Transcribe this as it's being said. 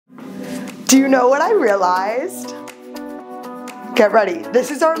Do you know what I realized? Get ready.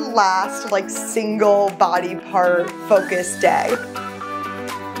 This is our last like single body part focus day.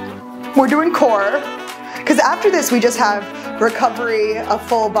 We're doing core, because after this we just have recovery, a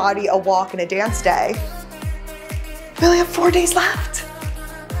full body, a walk, and a dance day. We only have 4 days left.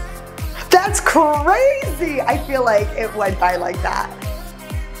 That's crazy. I feel like it went by like that.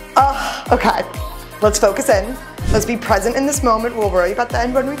 Okay, let's focus in. Let's be present in this moment. We'll worry about the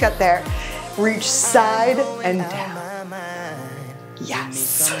end when we get there. Reach side and down.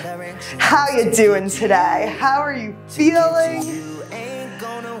 Yes. How you doing today? How are you feeling?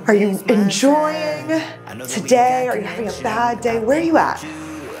 Are you enjoying today? Are you having a bad day? Where are you at?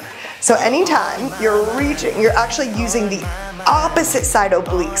 So anytime you're reaching, you're actually using the opposite side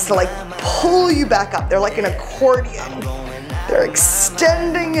obliques to like pull you back up. They're like an accordion. They're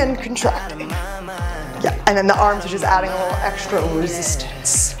extending and contracting. Yeah, and then the arms are just adding a little extra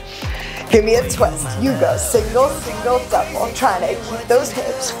resistance. Give me a twist. You go single, single, double. Trying to keep those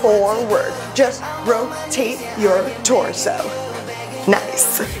hips forward. Just rotate your torso.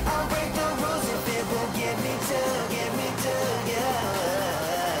 Nice.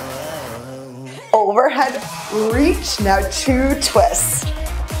 Overhead reach. Now 2 twists.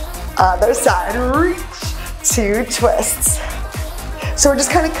 Other side reach. 2 twists. So we're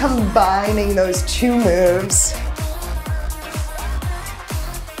just kind of combining those 2 moves.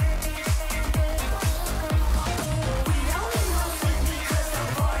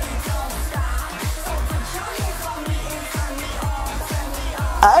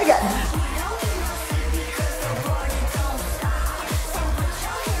 Again.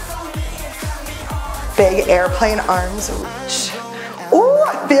 Big airplane arms reach. Ooh,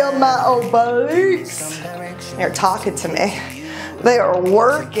 I feel my obliques. They're talking to me. They are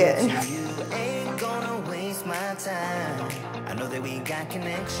working.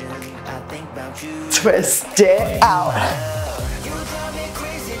 Twist it out.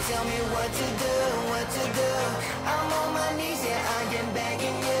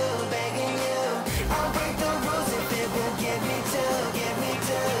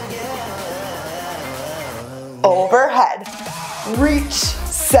 Overhead, reach,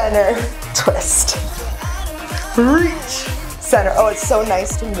 center, twist. Reach, center. Oh, it's so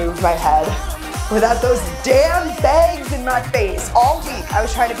nice to move my head without those damn bangs in my face. All week I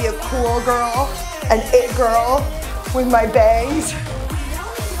was trying to be a cool girl, an it girl with my bangs.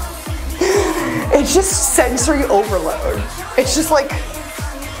 It's just sensory overload. It's just like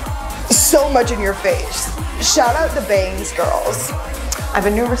so much in your face. Shout out the bangs girls. I have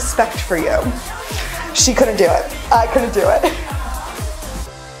a new respect for you. She couldn't do it. I couldn't do it.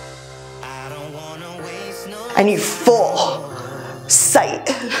 I need full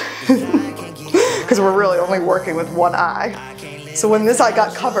sight. Because we're really only working with one eye. So when this eye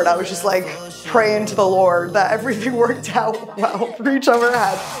got covered, I was just like praying to the Lord that everything worked out well. Reach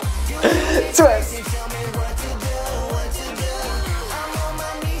overhead. Twist.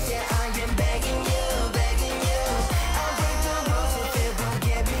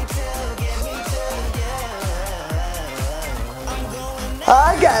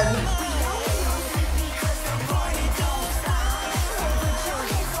 Again.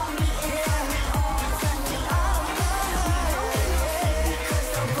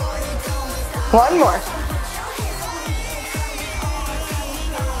 One more.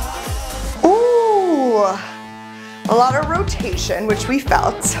 Ooh, a lot of rotation, which we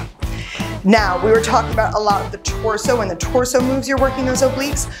felt. Now, we were talking about a lot of the torso. When the torso moves, you're working those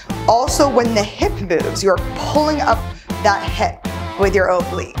obliques. Also, when the hip moves, you're pulling up that hip with your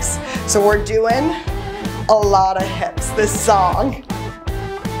obliques. So we're doing a lot of hips this song.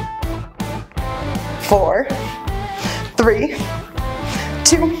 4, 3,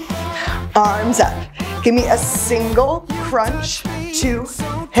 2, arms up. Give me a single crunch, 2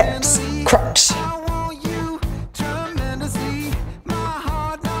 hips, crunch.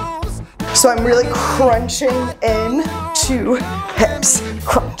 So I'm really crunching in 2 hips,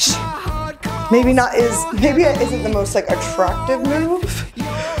 crunch. Maybe it isn't the most like attractive move,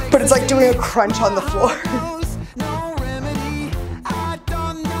 but it's like doing a crunch on the floor.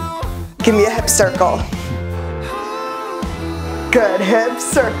 Give me a hip circle. Good, hip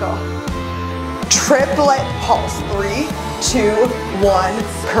circle. Triplet pulse, 3, 2, 1,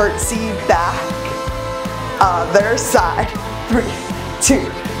 curtsy back. Other side, 3, 2,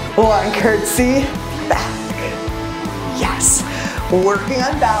 1, curtsy back. Yes, working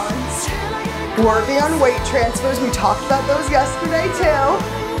on balance. Working on weight transfers, we talked about those yesterday too.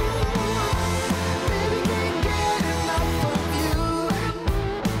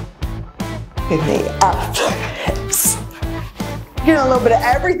 Give me up, hips. Getting a little bit of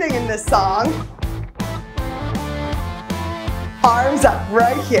everything in this song. Arms up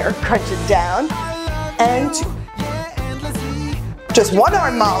right here, crunch it down. And 2. Just one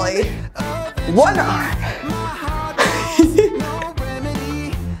arm, Molly. One arm.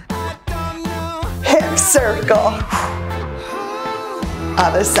 Hip circle.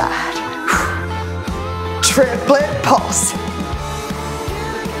 Other side. Triplet pulse.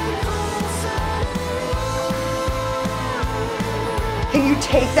 Can you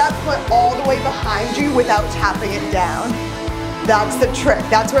take that foot all the way behind you without tapping it down? That's the trick.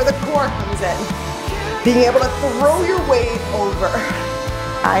 That's where the core comes in. Being able to throw your weight over.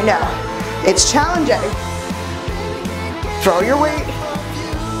 I know, it's challenging. Throw your weight.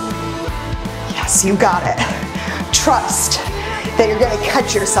 Yes, you got it. Trust that you're gonna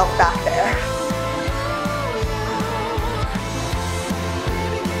catch yourself back there.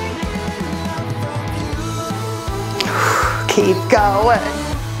 Keep going.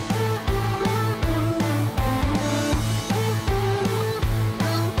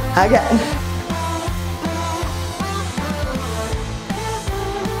 Again.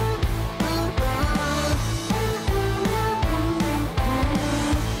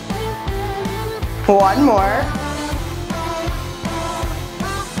 One more.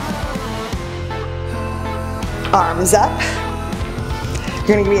 Arms up.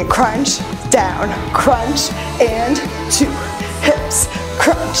 You're gonna give me a crunch, down, crunch, and 2 hips,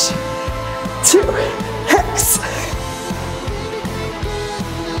 crunch, 2 hips.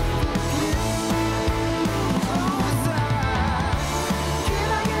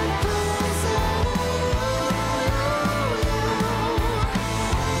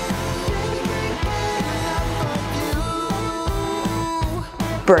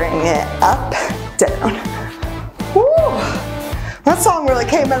 Bring it up, down. Woo! That song really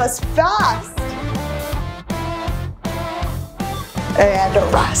came at us fast. And a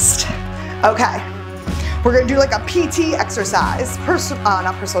rest. Okay, we're gonna do like a PT exercise.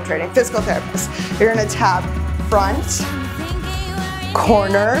 Not personal training, physical therapist. You're gonna tap front,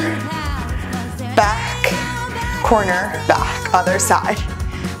 corner, back, corner, back. Other side.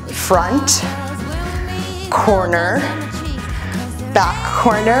 Front, corner, back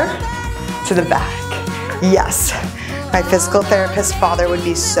corner to the back. Yes, my physical therapist father would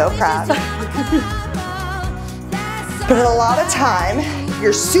be so proud. But a lot of time,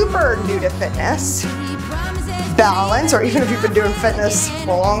 you're super new to fitness, balance, or even if you've been doing fitness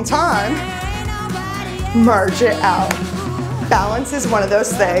for a long time, merge it out. Balance is one of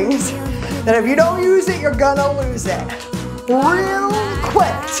those things that if you don't use it, you're gonna lose it real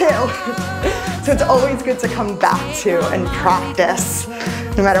quick too. So it's always good to come back to and practice.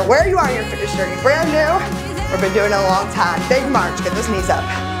 No matter where you are in your fitness journey, brand new, or been doing it a long time. Big march, get those knees up.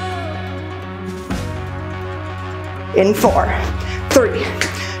 In 4, 3,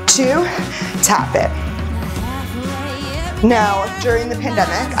 2, tap it. Now, during the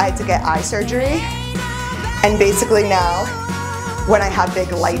pandemic, I had to get eye surgery. And basically now, when I have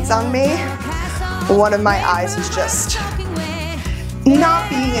big lights on me, one of my eyes is just not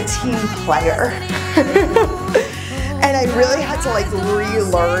being a team player. And I really had to like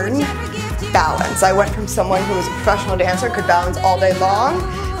relearn balance. I went from someone who was a professional dancer, could balance all day long,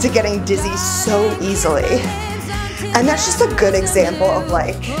 to getting dizzy so easily. And that's just a good example of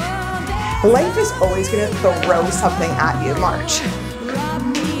like, life is always gonna throw something at you. March.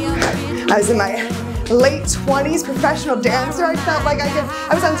 I was in my late 20s, professional dancer. I felt like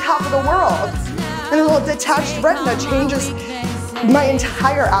I was on top of the world. And a little detached retina changes my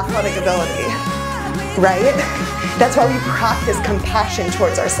entire athletic ability, right? That's why we practice compassion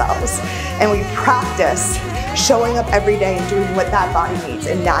towards ourselves. And we practice showing up every day and doing what that body needs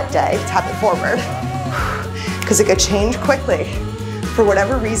in that day. Tap it forward. Because it could change quickly for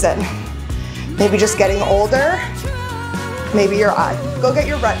whatever reason. Maybe just getting older, maybe your eye. Go get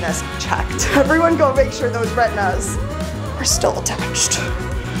your retinas checked. Everyone go make sure those retinas are still attached.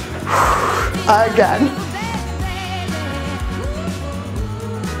 Again.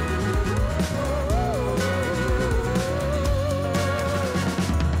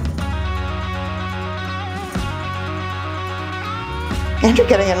 And you're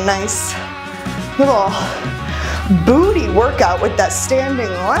getting a nice little booty workout with that standing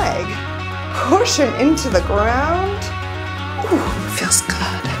leg. Pushing into the ground. Ooh, feels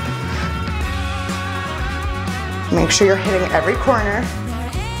good. Make sure you're hitting every corner.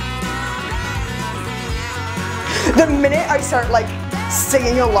 The minute I start like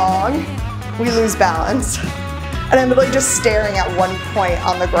singing along, we lose balance. And I'm literally just staring at one point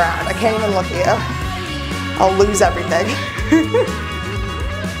on the ground. I can't even look at you. I'll lose everything.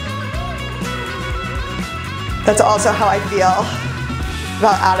 That's also how I feel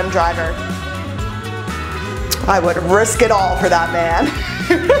about Adam Driver. I would risk it all for that man.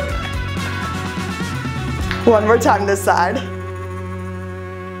 One more time this side.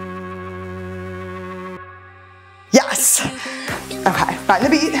 Yes. Okay, find the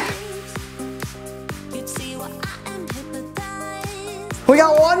beat. We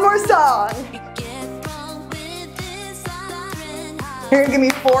got one more song. You're gonna give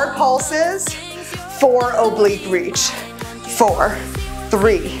me 4 pulses, 4 oblique reach. 4,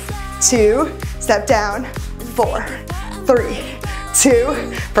 3, 2, step down, 4, 3,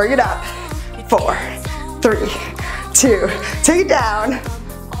 2, bring it up, 4, 3, 2, take it down.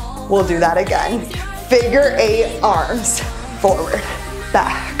 We'll do that again. Figure 8 arms, forward,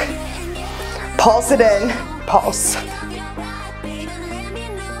 back. Pulse it in, pulse.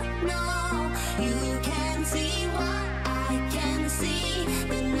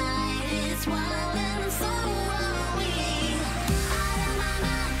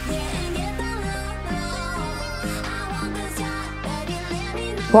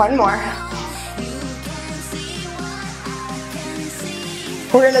 One more.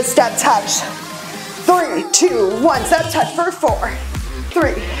 We're gonna step touch. 3, 2, 1, step touch for 4,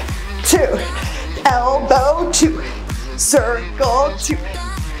 3, 2, elbow 2, circle 2,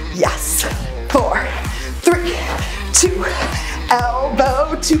 yes, 4, 3, 2,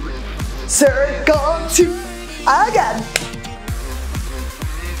 elbow 2, circle 2, again.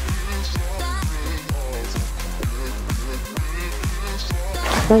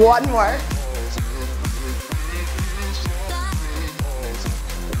 One more.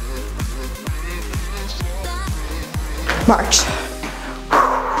 March.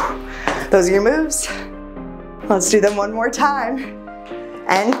 Those are your moves. Let's do them one more time.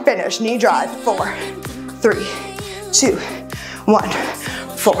 And finish. Knee drive. 4, 3, 2, 1.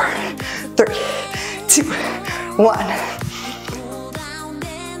 4, 3, 2, 1.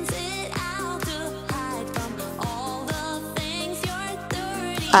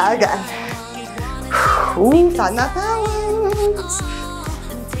 Again. Ooh, find that balance.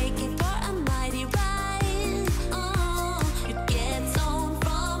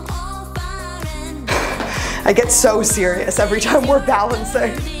 I get so serious every time we're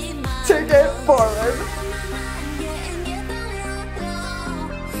balancing. Take it forward.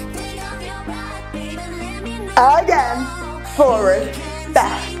 Again. Forward.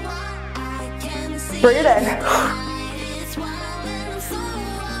 Back. Bring it in.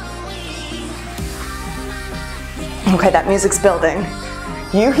 Okay, that music's building.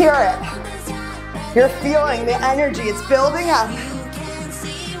 You hear it. You're feeling the energy. It's building up.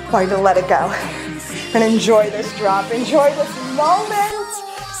 Why to let it go and enjoy this drop. Enjoy this moment.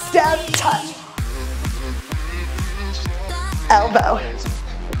 Step, touch. Elbow.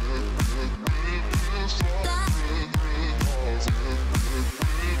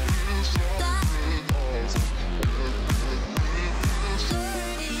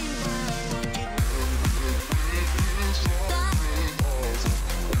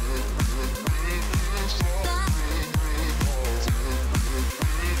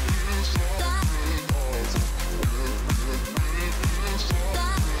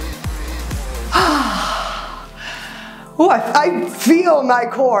 Ooh, I feel my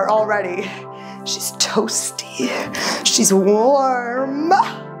core already. She's toasty. She's warm.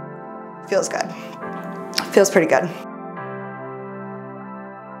 Feels good. Feels pretty good.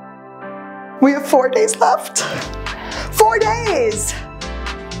 We have 4 days left. 4 days.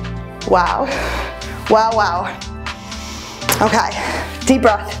 Wow. Wow, wow. Okay, deep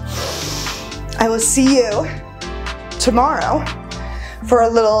breath. I will see you tomorrow for a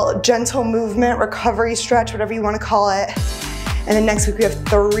little gentle movement, recovery stretch, whatever you want to call it. And then next week we have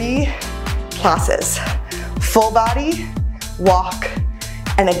 3 classes. Full body, walk,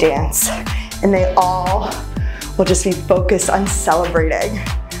 and a dance. And they all will just be focused on celebrating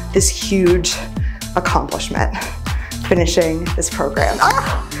this huge accomplishment, finishing this program.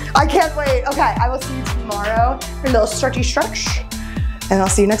 Ah, I can't wait. Okay, I will see you tomorrow for a little stretchy stretch, and I'll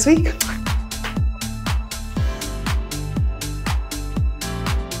see you next week.